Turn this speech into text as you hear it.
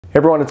Hey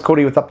everyone, it's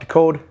Kody with Up to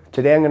Code.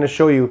 Today I'm going to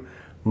show you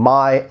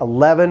my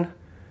 11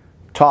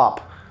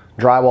 top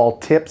drywall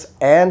tips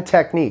and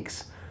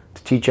techniques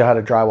to teach you how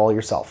to drywall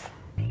yourself.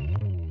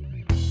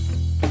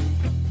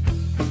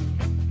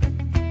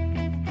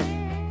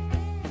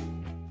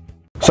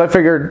 So I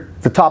figured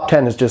the top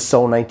 10 is just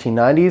so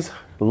 1990s,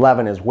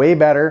 11 is way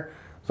better.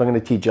 So I'm going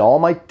to teach you all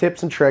my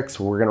tips and tricks.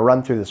 We're going to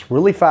run through this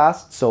really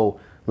fast, so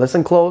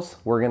listen close.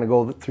 We're going to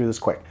go through this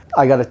quick.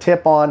 I got a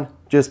tip on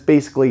just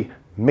basically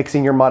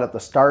mixing your mud at the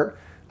start.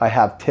 I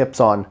have tips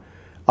on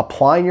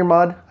applying your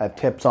mud. I have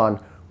tips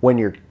on when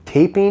you're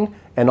taping,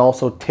 and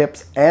also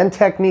tips and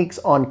techniques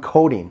on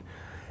coating.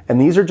 And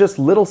these are just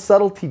little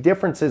subtlety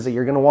differences that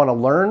you're going to want to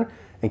learn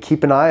and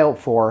keep an eye out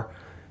for,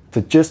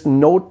 to just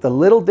note the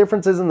little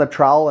differences in the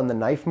trowel and the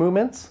knife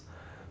movements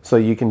so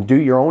you can do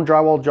your own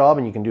drywall job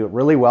and you can do it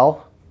really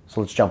well.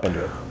 So let's jump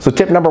into it. So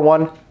tip number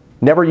one,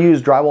 never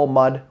use drywall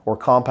mud or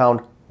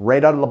compound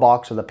right out of the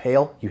box or the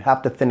pail. You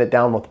have to thin it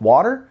down with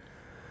water.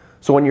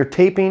 So when you're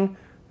taping,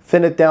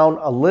 thin it down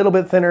a little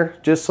bit thinner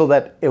just so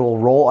that it will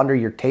roll under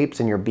your tapes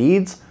and your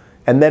beads.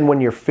 And then when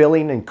you're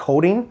filling and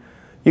coating,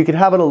 you can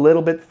have it a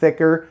little bit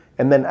thicker.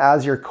 And then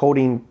as your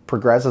coating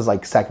progresses,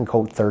 like second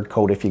coat, third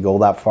coat, if you go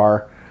that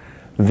far,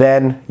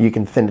 then you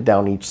can thin it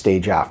down each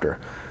stage after.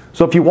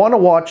 So if you want to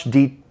watch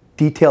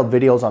detailed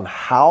videos on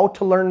how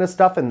to learn this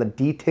stuff and the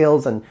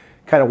details and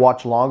kind of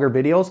watch longer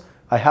videos,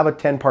 I have a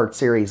 10-part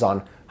series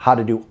on how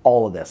to do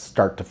all of this,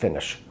 start to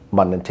finish,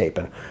 mudding and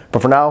taping.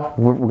 But for now,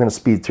 we're going to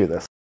speed through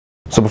this.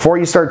 So before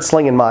you start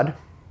slinging mud,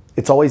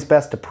 it's always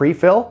best to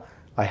pre-fill.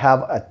 I have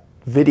a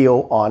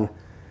video on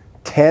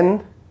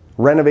 10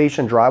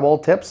 renovation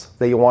drywall tips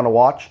that you want to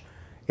watch.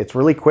 It's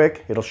really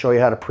quick. It'll show you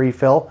how to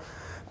pre-fill.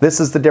 This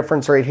is the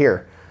difference right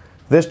here.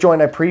 This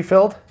joint I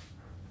pre-filled,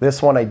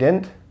 this one I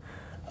didn't.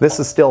 This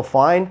is still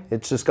fine.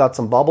 It's just got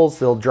some bubbles.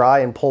 They'll dry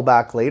and pull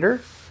back later,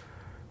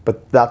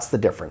 but that's the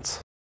difference.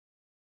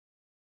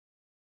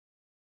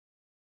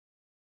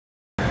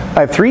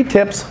 I have 3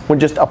 tips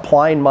when just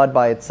applying mud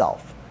by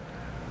itself.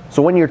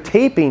 So when you're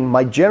taping,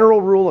 my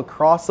general rule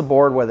across the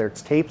board, whether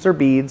it's tapes or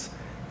beads,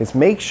 is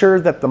make sure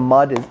that the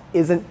mud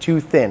isn't too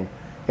thin.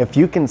 If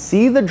you can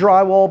see the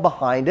drywall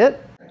behind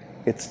it,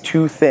 it's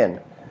too thin.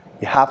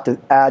 You have to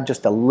add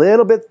just a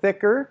little bit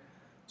thicker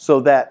so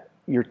that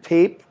your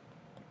tape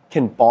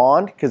can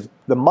bond, because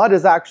the mud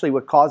is actually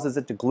what causes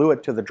it to glue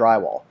it to the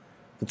drywall.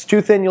 If it's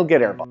too thin, you'll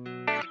get air bond.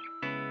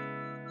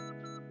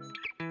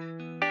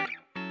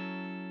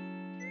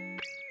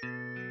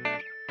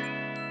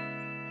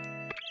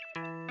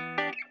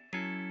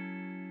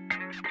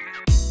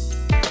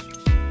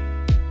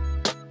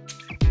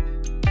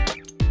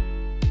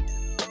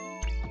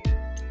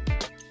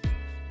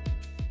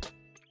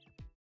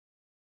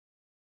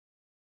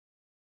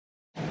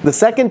 The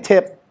second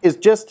tip is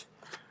just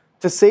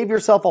to save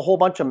yourself a whole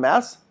bunch of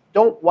mess.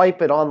 Don't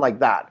wipe it on like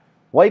that.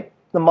 Wipe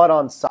the mud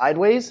on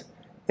sideways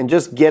and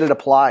just get it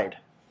applied.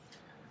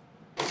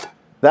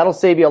 That'll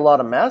save you a lot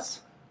of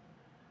mess.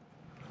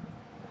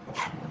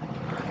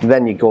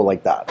 Then you go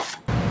like that.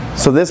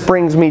 So this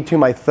brings me to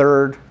my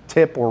third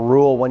tip or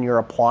rule when you're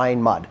applying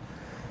mud.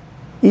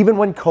 Even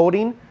when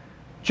coating,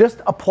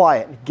 just apply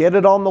it. Get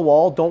it on the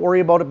wall. Don't worry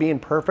about it being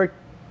perfect.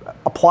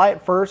 Apply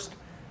it first,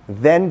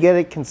 then get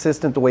it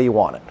consistent the way you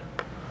want it.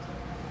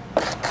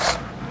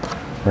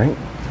 Right?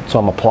 So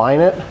I'm applying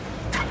it.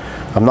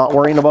 I'm not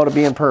worrying about it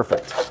being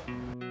perfect.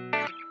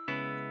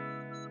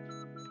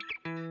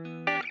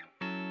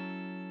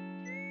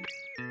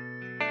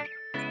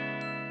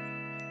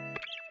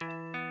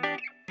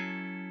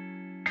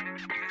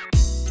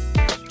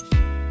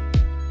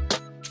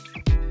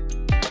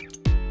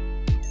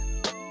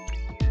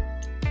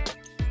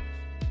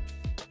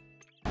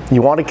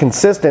 You want it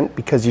consistent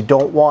because you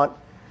don't want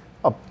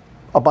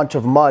a bunch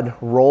of mud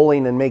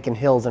rolling and making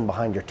hills in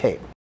behind your tape.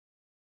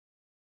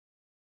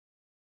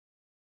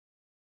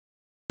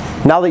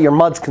 Now that your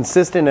mud's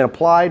consistent and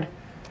applied,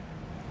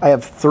 I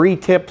have 3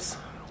 tips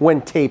when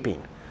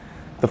taping.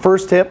 The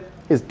first tip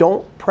is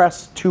don't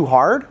press too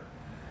hard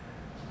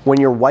when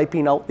you're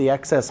wiping out the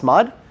excess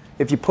mud.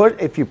 If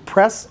you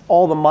press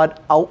all the mud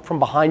out from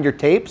behind your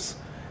tapes,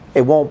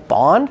 it won't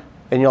bond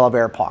and you'll have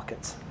air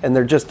pockets. And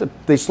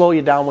they slow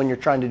you down when you're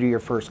trying to do your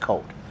first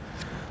coat.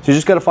 So you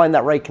just got to find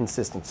that right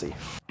consistency.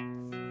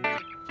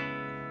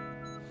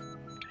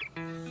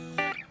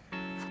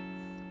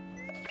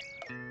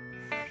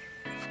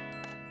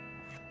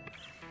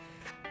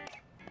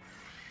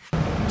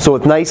 So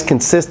with nice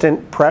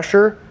consistent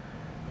pressure,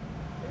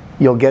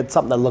 you'll get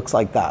something that looks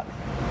like that.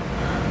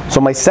 So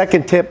my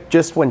second tip,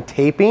 just when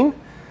taping,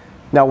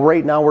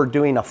 right now we're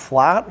doing a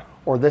flat,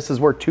 or this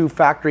is where 2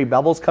 factory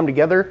bevels come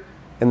together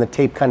and the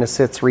tape kind of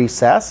sits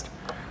recessed.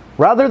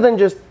 Rather than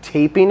just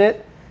taping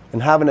it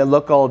and having it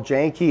look all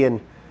janky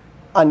and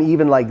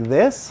uneven like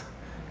this,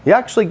 you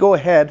actually go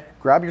ahead,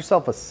 grab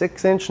yourself a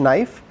 6-inch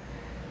knife,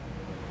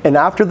 and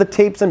after the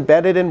tape's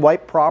embedded and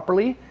wiped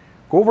properly,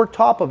 go over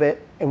top of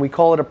it, and we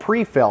call it a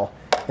pre-fill,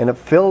 and it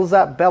fills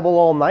that bevel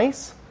all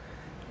nice.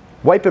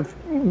 Wipe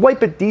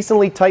it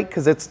decently tight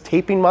because it's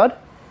taping mud.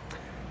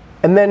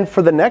 And then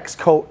for the next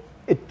coat,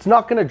 it's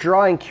not going to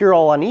dry and cure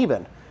all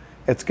uneven.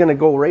 It's going to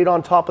go right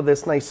on top of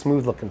this nice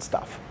smooth looking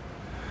stuff.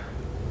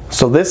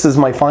 So this is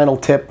my final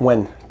tip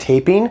when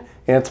taping,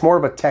 and it's more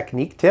of a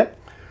technique tip.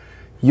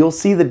 You'll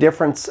see the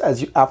difference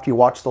after you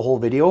watch the whole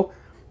video.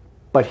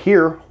 But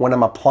here, when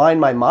I'm applying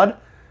my mud,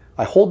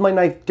 I hold my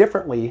knife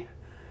differently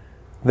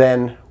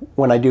than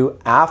when I do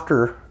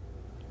after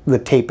the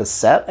tape is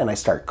set and I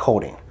start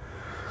coating.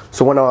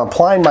 So when I'm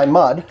applying my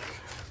mud,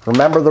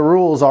 remember the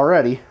rules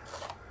already.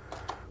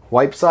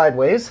 Wipe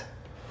sideways.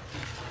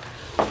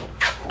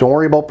 Don't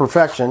worry about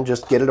perfection,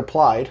 just get it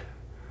applied.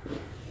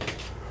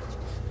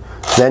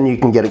 Then you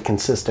can get it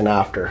consistent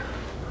after.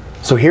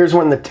 So here's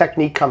when the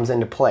technique comes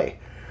into play.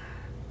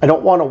 I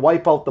don't want to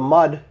wipe out the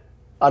mud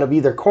out of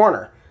either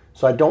corner.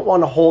 So I don't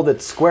want to hold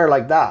it square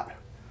like that,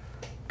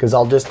 because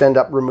I'll just end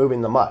up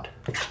removing the mud.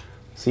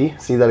 See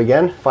that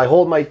again? If I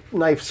hold my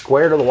knife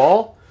square to the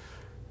wall,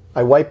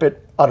 I wipe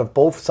it out of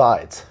both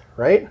sides,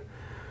 right?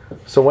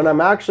 So when I'm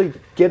actually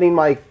getting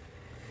my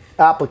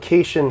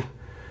application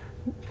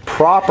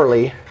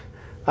properly,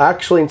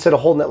 actually instead of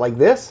holding it like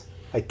this,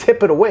 I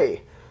tip it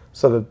away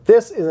so that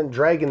this isn't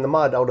dragging the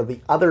mud out of the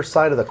other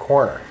side of the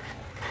corner.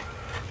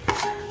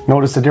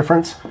 Notice the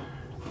difference?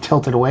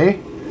 Tilt it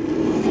away.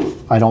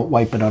 I don't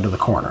wipe it out of the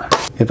corner.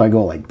 If I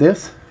go like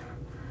this,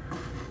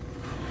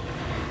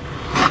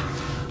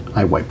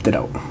 I wiped it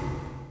out.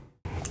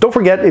 Don't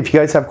forget, if you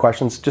guys have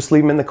questions, just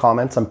leave them in the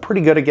comments. I'm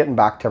pretty good at getting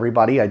back to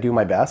everybody. I do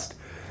my best.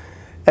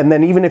 And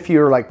then even if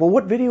you're like, well,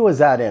 what video is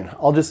that in?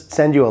 I'll just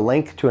send you a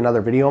link to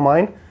another video of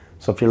mine.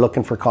 So if you're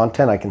looking for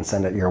content, I can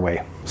send it your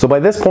way. So by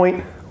this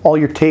point, all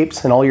your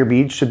tapes and all your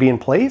beads should be in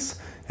place.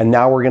 And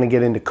now we're gonna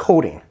get into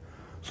coating.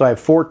 So I have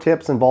 4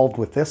 tips involved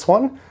with this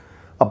one,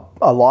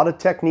 a lot of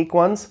technique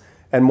ones,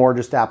 and more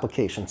just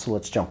application. So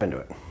let's jump into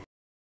it.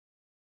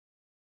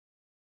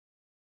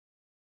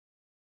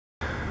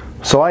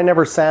 So I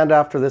never sand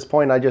after this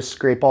point. I just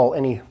scrape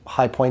any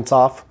high points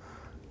off.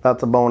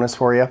 That's a bonus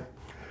for you.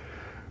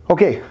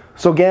 Okay,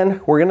 so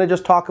again, we're gonna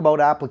just talk about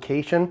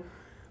application.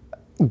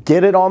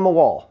 Get it on the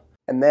wall,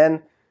 and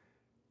then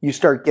you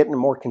start getting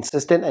more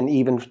consistent and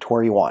even to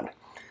where you want.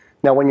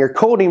 Now when you're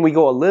coating, we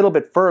go a little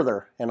bit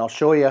further, and I'll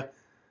show you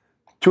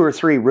 2 or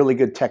 3 really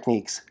good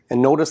techniques.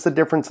 And notice the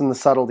difference in the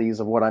subtleties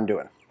of what I'm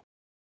doing.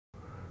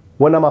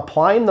 When I'm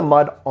applying the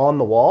mud on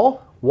the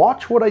wall,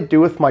 watch what I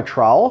do with my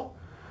trowel.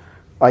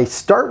 I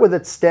start with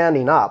it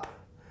standing up,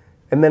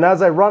 and then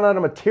as I run out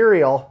of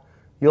material,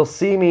 you'll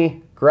see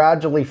me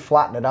gradually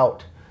flatten it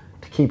out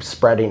to keep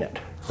spreading it,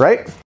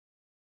 right?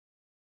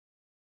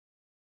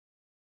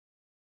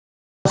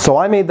 So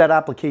I made that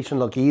application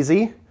look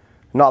easy.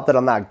 Not that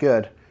I'm that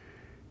good.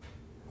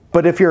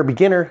 But if you're a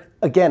beginner,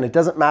 again, it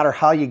doesn't matter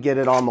how you get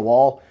it on the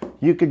wall.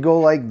 You could go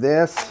like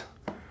this.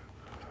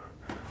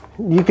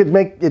 You could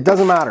it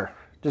doesn't matter.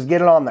 Just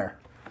get it on there.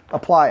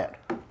 Apply it.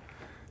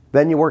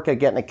 Then you work at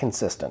getting it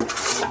consistent.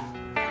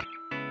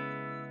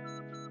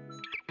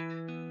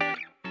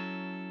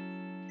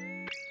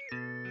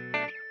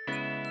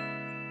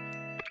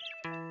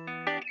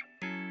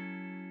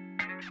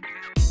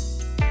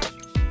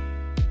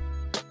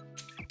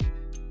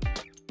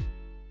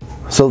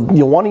 So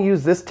you'll want to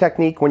use this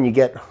technique when you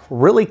get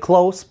really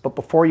close, but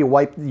before you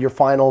wipe your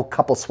final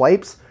couple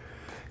swipes,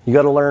 you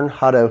got to learn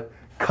how to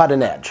cut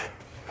an edge.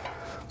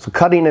 So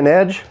cutting an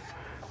edge,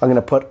 I'm going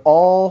to put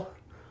all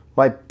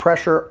my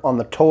pressure on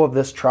the toe of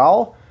this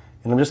trowel,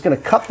 and I'm just going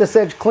to cut this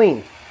edge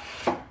clean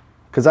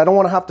because I don't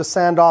want to have to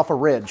sand off a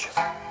ridge.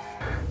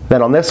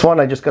 Then on this one,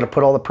 I just got to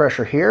put all the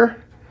pressure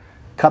here,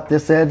 cut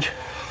this edge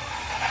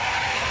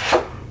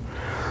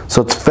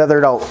so it's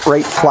feathered out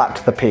right flat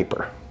to the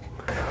paper.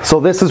 So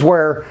this is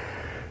where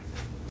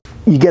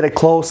you get it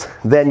close,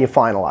 then you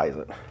finalize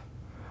it.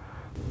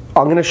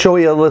 I'm going to show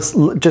you a list,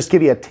 just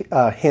give you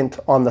a hint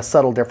on the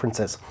subtle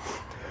differences.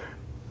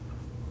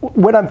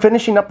 When I'm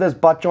finishing up this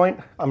butt joint,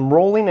 I'm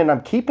rolling and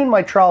I'm keeping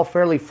my trowel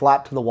fairly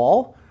flat to the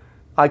wall.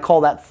 I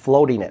call that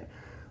floating it.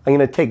 I'm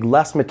going to take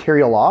less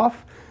material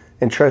off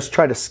and just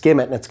try to skim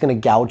it, and it's going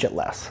to gouge it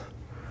less.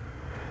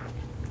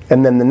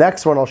 And then the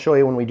next one I'll show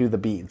you when we do the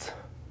beads.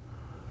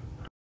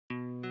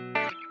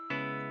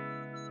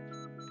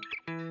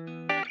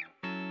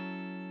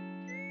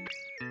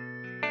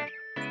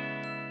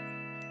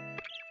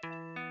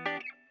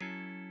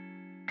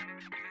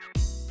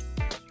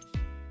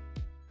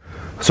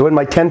 So in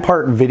my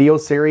 10-part video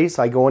series,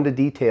 I go into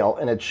detail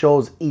and it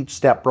shows each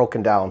step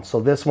broken down.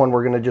 So this one,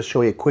 we're going to just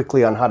show you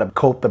quickly on how to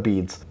coat the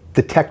beads.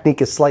 The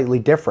technique is slightly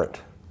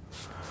different.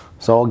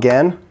 So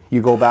again,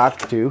 you go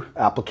back to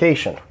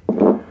application.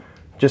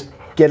 Just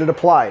get it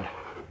applied.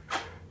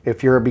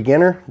 If you're a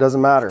beginner,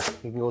 doesn't matter.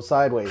 You can go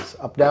sideways,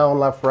 up, down,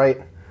 left,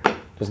 right.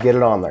 Just get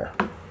it on there.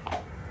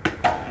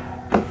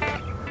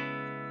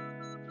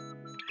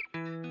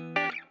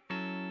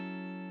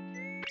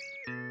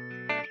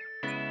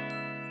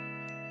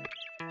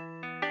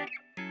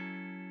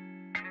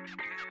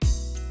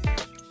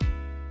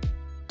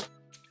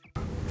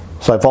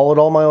 So I followed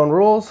all my own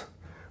rules.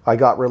 I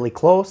got really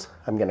close.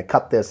 I'm going to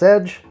cut this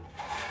edge.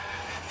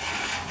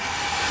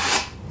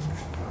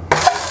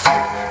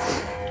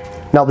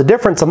 Now the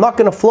difference, I'm not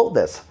going to float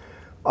this.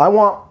 I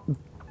want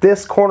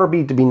this corner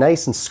bead to be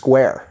nice and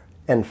square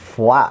and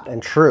flat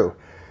and true.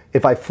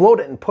 If I float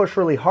it and push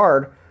really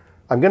hard,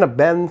 I'm going to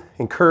bend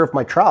and curve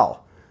my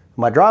trowel.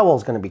 My drywall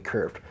is going to be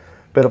curved.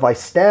 But if I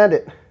stand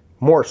it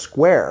more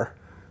square,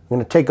 I'm going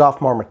to take off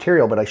more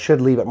material, but I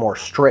should leave it more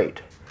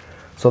straight.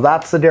 So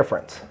that's the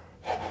difference.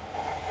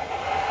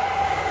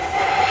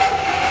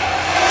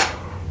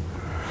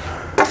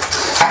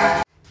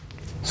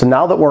 So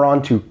now that we're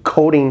on to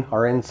coating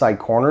our inside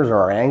corners or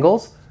our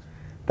angles,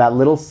 that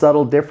little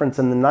subtle difference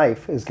in the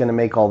knife is going to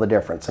make all the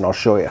difference, and I'll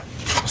show you.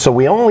 So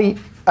we only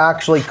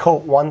actually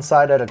coat one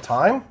side at a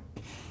time.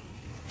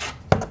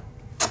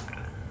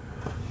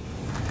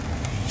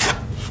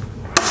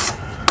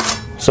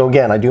 So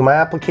again, I do my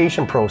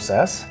application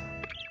process.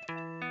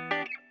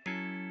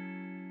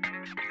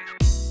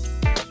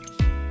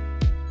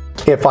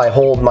 If I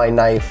hold my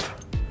knife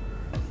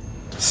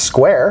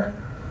square,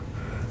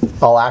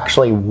 I'll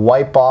actually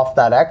wipe off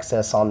that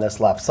excess on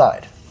this left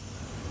side,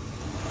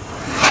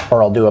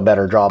 or I'll do a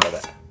better job of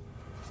it.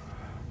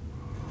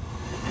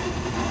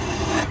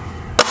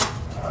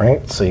 All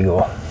right, so you go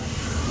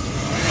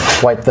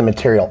wipe the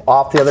material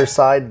off the other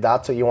side.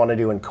 That's what you want to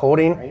do in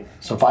coating. Right.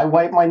 So if I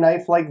wipe my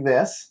knife like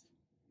this,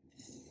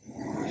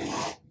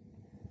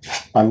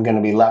 I'm going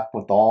to be left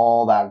with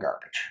all that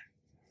garbage,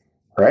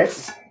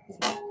 right?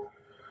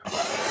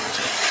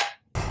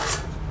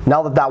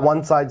 Now that that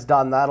one side's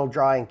done, that'll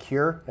dry and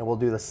cure, and we'll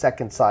do the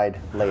second side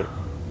later.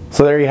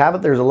 So there you have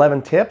it. There's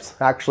 11 tips.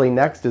 Actually,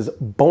 next is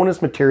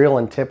bonus material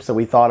and tips that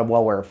we thought of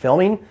while we were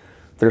filming.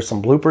 There's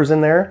some bloopers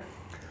in there.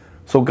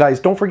 So guys,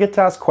 don't forget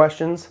to ask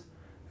questions,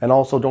 and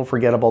also don't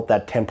forget about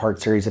that 10-part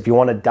series. If you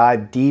want to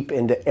dive deep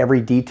into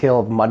every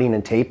detail of mudding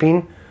and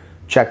taping,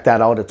 check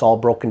that out. It's all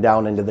broken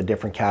down into the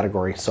different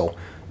categories. So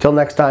till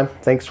next time,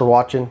 thanks for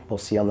watching. We'll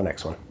see you on the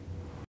next one.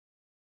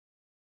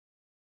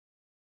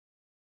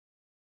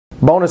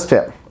 Bonus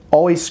tip,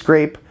 always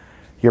scrape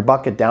your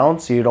bucket down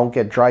so you don't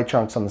get dry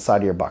chunks on the side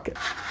of your bucket.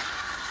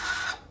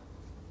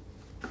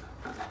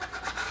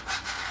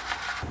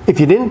 If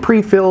you didn't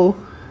pre-fill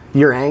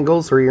your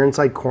angles or your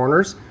inside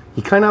corners,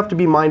 you kind of have to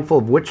be mindful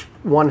of which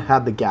one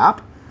had the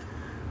gap,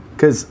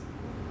 because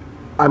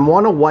I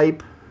want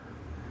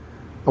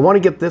to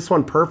get this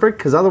one perfect,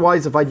 because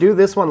otherwise if I do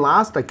this one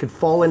last, I could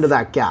fall into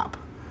that gap.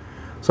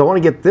 So I want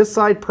to get this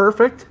side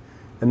perfect,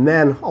 and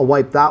then I'll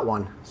wipe that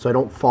one so I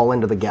don't fall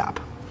into the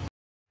gap.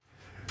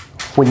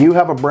 When you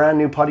have a brand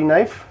new putty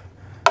knife,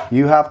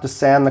 you have to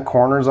sand the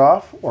corners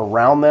off or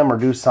round them or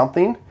do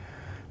something,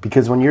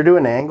 because when you're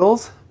doing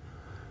angles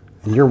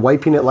and you're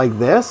wiping it like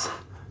this,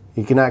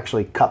 you can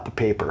actually cut the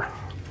paper.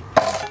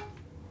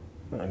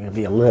 Gotta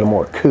be a little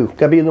more cool.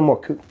 Gotta be a little more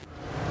cool.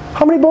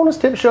 How many bonus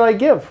tips should I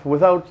give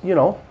without, you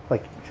know,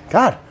 like,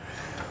 God.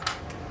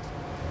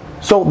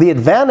 So the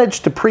advantage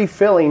to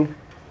pre-filling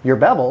your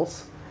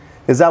bevels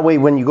is that way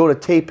when you go to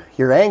tape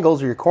your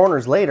angles or your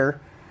corners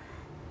later,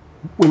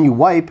 when you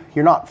wipe,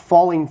 you're not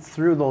falling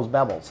through those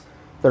bevels.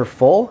 They're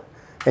full,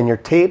 and your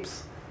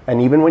tapes,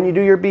 and even when you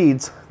do your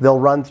beads, they'll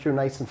run through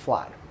nice and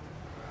flat.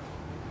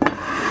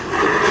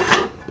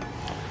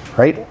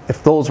 Right?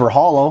 If those were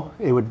hollow,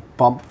 it would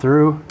bump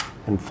through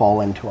and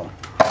fall into them.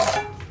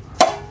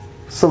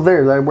 So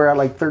there, we're at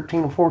like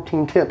 13 or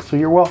 14 tips, so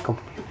you're welcome.